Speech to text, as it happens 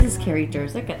Carrie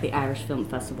Durzick at the Irish Film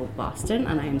Festival Boston,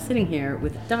 and I am sitting here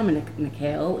with Dominic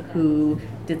McHale, who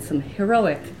did some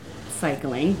heroic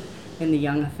cycling in The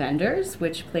Young Offenders,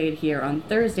 which played here on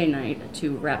Thursday night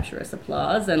to rapturous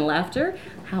applause and laughter.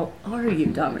 How are you,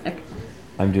 Dominic?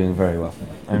 I'm doing very well.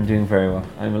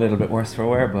 I'm a little bit worse for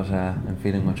wear, but I'm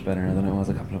feeling much better now than I was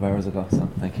a couple of hours ago, so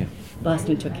thank you.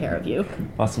 Boston took care of you.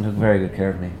 Boston took very good care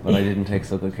of me, but I didn't take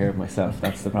so good care of myself.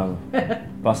 That's the problem.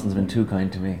 Boston's been too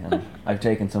kind to me, and I've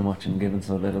taken so much and given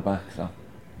so little back, so...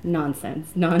 Nonsense.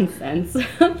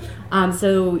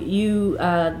 So you,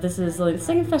 this is like the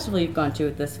second festival you've gone to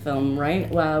with this film, right?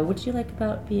 What do you like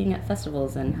about being at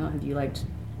festivals, and how have you liked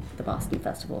the Boston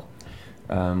Festival?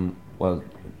 Well,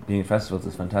 being at festivals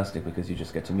is fantastic because you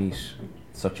just get to meet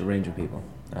such a range of people,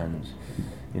 and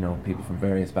you know, people from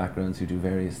various backgrounds who do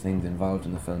various things involved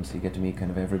in the film, so you get to meet kind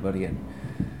of everybody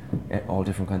at all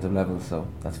different kinds of levels, so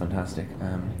that's fantastic.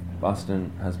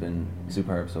 Boston has been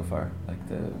superb so far,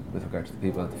 with regard to the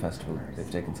people at the festival.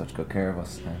 They've taken such good care of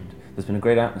us, and there's been a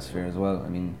great atmosphere as well. I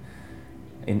mean,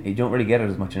 you don't really get it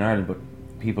as much in Ireland, but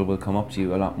people will come up to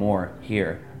you a lot more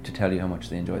here to tell you how much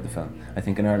they enjoyed the film. I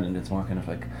think in Ireland it's more kind of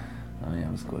like, oh yeah,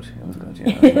 it was good,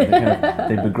 yeah.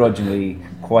 They begrudgingly,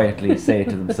 quietly say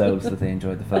to themselves that they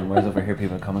enjoyed the film, whereas over here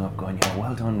people are coming up going, yeah,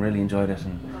 well done, really enjoyed it,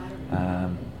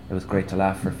 and it was great to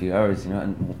laugh for a few hours, you know.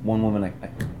 And one woman, I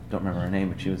don't remember her name,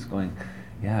 but she was going,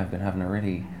 yeah, I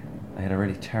had a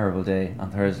really terrible day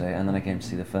on Thursday, and then I came to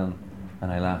see the film,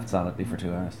 and I laughed solidly for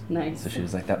 2 hours. Nice. So she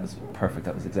was like, that was perfect,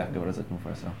 that was exactly what I was looking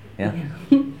for, so, yeah.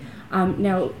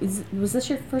 Now, was this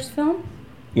your first film?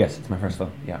 Yes, it's my first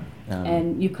film, yeah.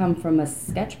 And you come from a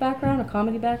sketch background, a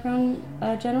comedy background,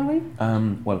 generally?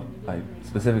 Well, I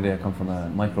come from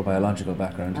a microbiological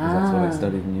background because that's what I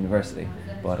studied in university,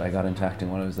 but I got into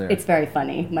acting while I was there. It's very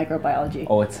funny, microbiology.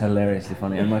 Oh, it's hilariously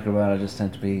funny, and microbiologists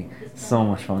tend to be so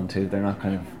much fun too. They're not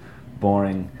kind of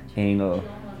boring, anal,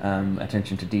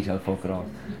 attention to detail folk at all.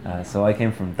 So I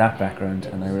came from that background,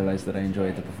 and I realised that I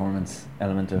enjoyed the performance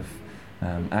element of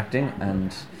acting,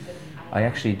 and I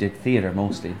actually did theatre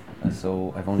mostly,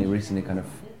 so I've only recently kind of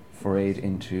forayed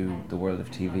into the world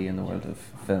of TV and the world of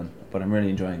film, but I'm really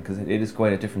enjoying, because it is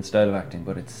quite a different style of acting,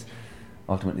 but it's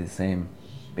ultimately the same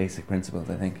basic principles,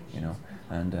 I think, you know,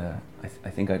 and I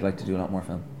think I'd like to do a lot more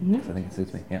film, because I think it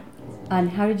suits me, yeah. And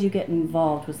how did you get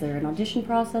involved? Was there an audition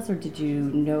process, or did you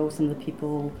know some of the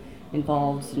people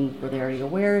involved, and were they already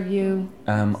aware of you?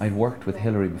 I'd worked with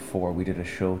Hilary before. We did a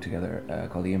show together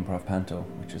called the Improv Panto,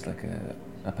 which is like a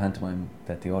pantomime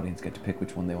that the audience get to pick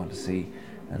which one they want to see,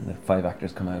 and the 5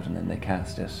 actors come out and then they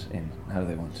cast it in how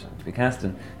they want to be cast,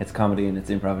 and it's comedy and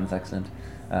it's improv and it's excellent.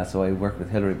 So I worked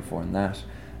with Hilary before in that,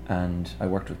 and I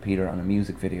worked with Peter on a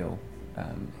music video.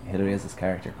 Hilary has this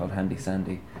character called Handy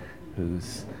Sandy,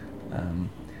 who's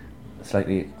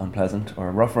slightly unpleasant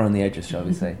or rough around the edges, shall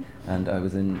we say, and I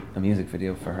was in a music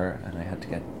video for her, and I had to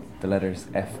get the letters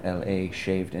FLA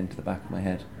shaved into the back of my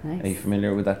head. Nice. Are you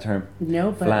familiar with that term?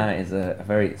 No, but... FLA is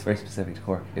it's very specific to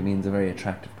Cork. It means a very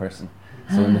attractive person.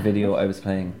 So in the video I was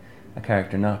playing a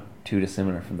character not too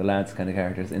dissimilar from the lads kind of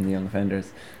characters in The Young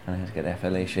Offenders, and I had to get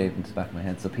FLA shaved into the back of my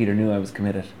head. So Peter knew I was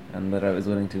committed and that I was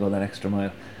willing to go that extra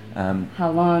mile. How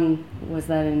long was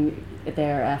that in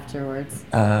there afterwards?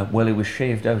 Well, it was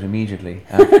shaved out immediately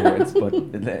afterwards, but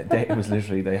it was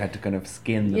literally, they had to kind of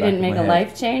skin the You back didn't of make my a head.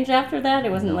 life change after that? It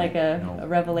wasn't No, like no. a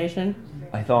revelation?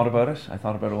 I thought about it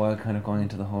a while, kind of going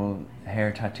into the whole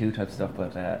hair tattoo type stuff,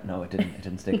 but no, it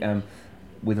didn't stick.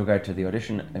 With regard to the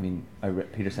audition, I mean,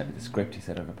 Peter sent me the script. He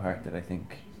said I have a part that I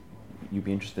think you'd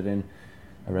be interested in.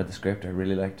 I read the script, I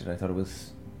really liked it. I thought it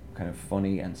was kind of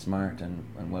funny and smart and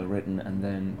well written, and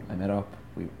then I met up,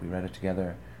 we read it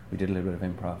together, we did a little bit of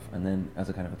improv, and then as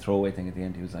a kind of a throwaway thing at the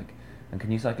end he was like, and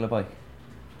can you cycle a bike?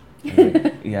 And I was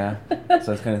like, yeah. So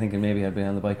I was kind of thinking maybe I'd be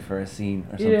on the bike for a scene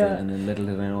or something, Yeah. and then little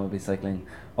did I know I'd be cycling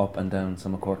up and down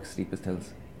some of Cork's steepest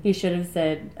hills. He should have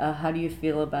said, how do you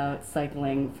feel about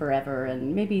cycling forever,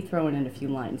 and maybe throwing in a few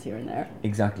lines here and there.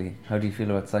 Exactly. How do you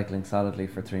feel about cycling solidly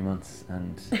for 3 months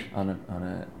and on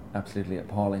a absolutely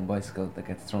appalling bicycle that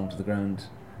gets thrown to the ground?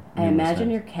 I numerous imagine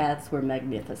times? your cats were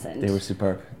magnificent. They were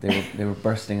superb. They were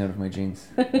bursting out of my jeans.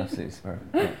 Absolutely superb.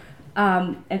 Yeah.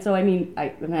 And so, I mean,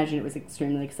 I imagine it was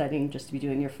extremely exciting just to be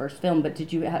doing your first film, but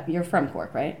you're from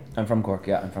Cork, right? I'm from Cork,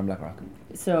 yeah, I'm from Blackrock.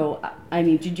 So, I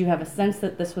mean, did you have a sense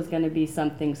that this was going to be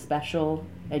something special?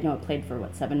 I know it played for,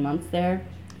 7 months there?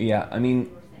 Yeah, I mean,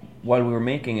 while we were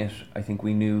making it, I think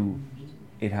we knew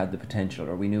it had the potential,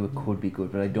 or we knew it could be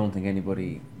good, but I don't think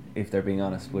anybody, if they're being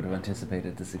honest, would have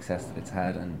anticipated the success that it's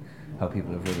had and how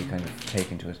people have really kind of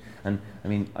taken to it. And, I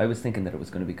mean, I was thinking that it was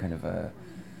going to be kind of a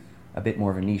a bit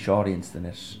more of a niche audience than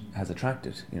it has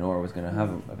attracted, you know, or was going to have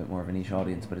a bit more of a niche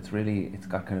audience. But it's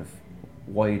got kind of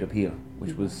wide appeal,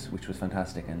 which was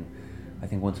fantastic. And I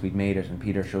think once we'd made it, and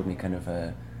Peter showed me kind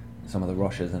of some of the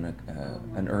rushes and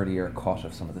an earlier cut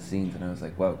of some of the scenes, and I was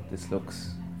like, wow, this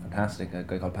looks fantastic. A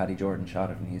guy called Paddy Jordan shot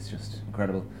it, and he's just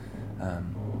incredible.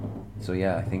 So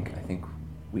yeah, I think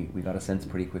we got a sense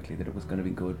pretty quickly that it was going to be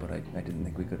good, but I didn't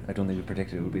think we could. I don't think we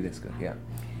predicted it would be this good. Yeah.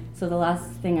 So the last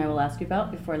thing I will ask you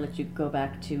about before I let you go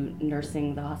back to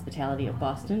nursing the hospitality of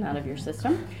Boston out of your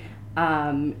system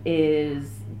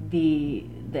is the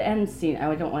end scene.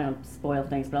 I don't want to spoil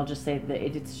things, but I'll just say that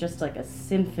it's just like a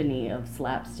symphony of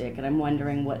slapstick, and I'm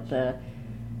wondering what the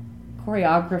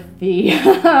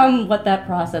choreography, what that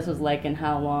process was like, and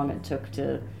how long it took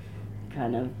to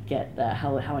kind of get that,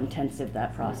 how intensive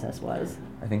that process was.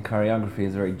 I think choreography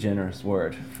is a very generous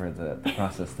word for the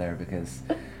process there, because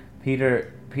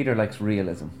Peter likes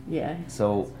realism. Yeah.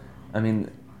 So, I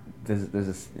mean, there's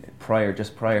this prior to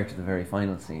the very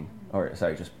final scene, or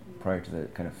sorry, just prior to the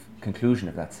kind of conclusion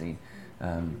of that scene,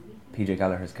 PJ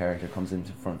Gallagher's character comes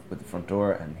into the front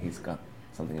door, and he's got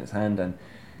something in his hand, and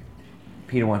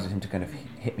Peter wanted him to kind of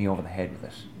hit me over the head with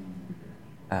it.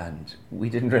 And we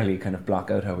didn't really kind of block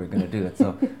out how we were going to do it.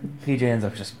 So PJ ends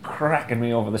up just cracking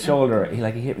me over the shoulder. He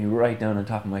hit me right down on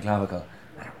top of my clavicle.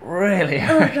 And it really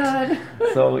hurt. Oh God.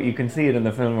 So you can see it in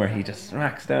the film where he just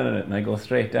smacks down on it, and I go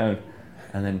straight down.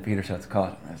 And then Peter shouts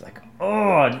 "cut," and I was like,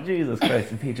 "Oh Jesus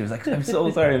Christ!" And Peter was like, "I'm so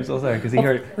sorry, because he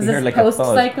heard like a post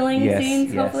cycling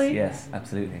scenes, yes, hopefully? Yes,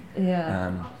 absolutely.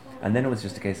 Yeah. And then it was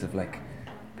just a case of like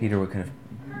Peter would kind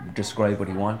of describe what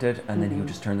he wanted, and then he would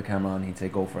just turn the camera on and he'd say,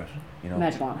 "Go for it," you know.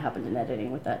 Imagine what happened in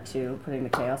editing with that too, putting the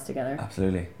chaos together.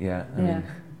 Absolutely, yeah. I mean,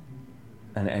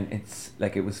 and it's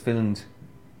like it was filmed.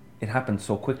 It happened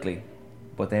so quickly,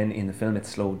 but then in the film it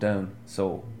slowed down.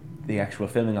 So the actual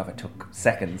filming of it took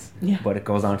seconds, but it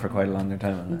goes on for quite a longer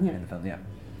time in the film. Yeah.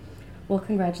 Well,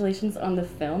 congratulations on the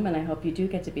film, and I hope you do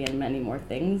get to be in many more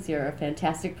things. You're a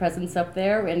fantastic presence up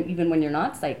there, and even when you're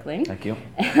not cycling. Thank you.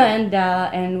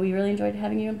 And we really enjoyed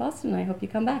having you in Boston. I hope you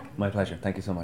come back. My pleasure. Thank you so much.